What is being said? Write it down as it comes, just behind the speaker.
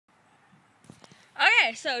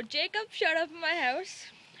Okay, so Jacob showed up at my house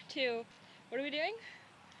to, what are we doing?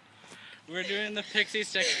 We're doing the Pixie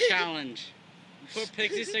Stick Challenge. Put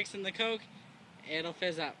Pixie Sticks in the Coke, it'll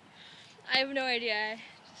fizz up. I have no idea. I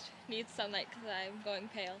just need sunlight because I'm going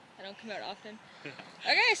pale. I don't come out often.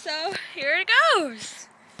 Okay, so here it goes.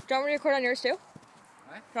 Do you want me to record on yours too?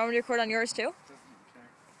 What? Do you want me to record on yours too? Doesn't care.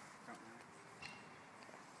 Don't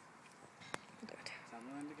matter. Do it. Tell me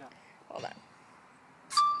when to go. Hold on.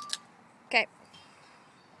 Okay.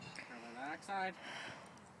 Go to the back side.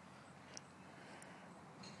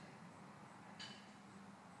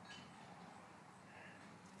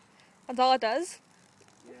 That's all it does?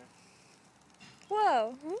 Yeah.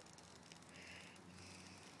 Whoa.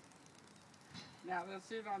 Now, the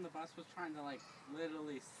dude on the bus was trying to, like,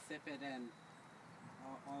 literally sip it in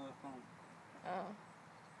all the foam. Oh.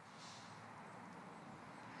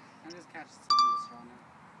 I just catch sipping the straw now.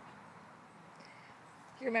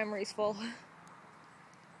 Your memory's full. Hold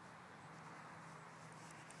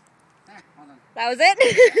on. That was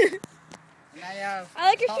it? Now you have, I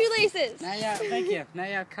like your shoelaces. Now you have, thank you. Now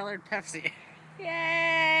you have colored Pepsi.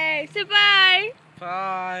 Yay! Say bye.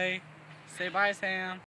 Bye. Say bye, Sam.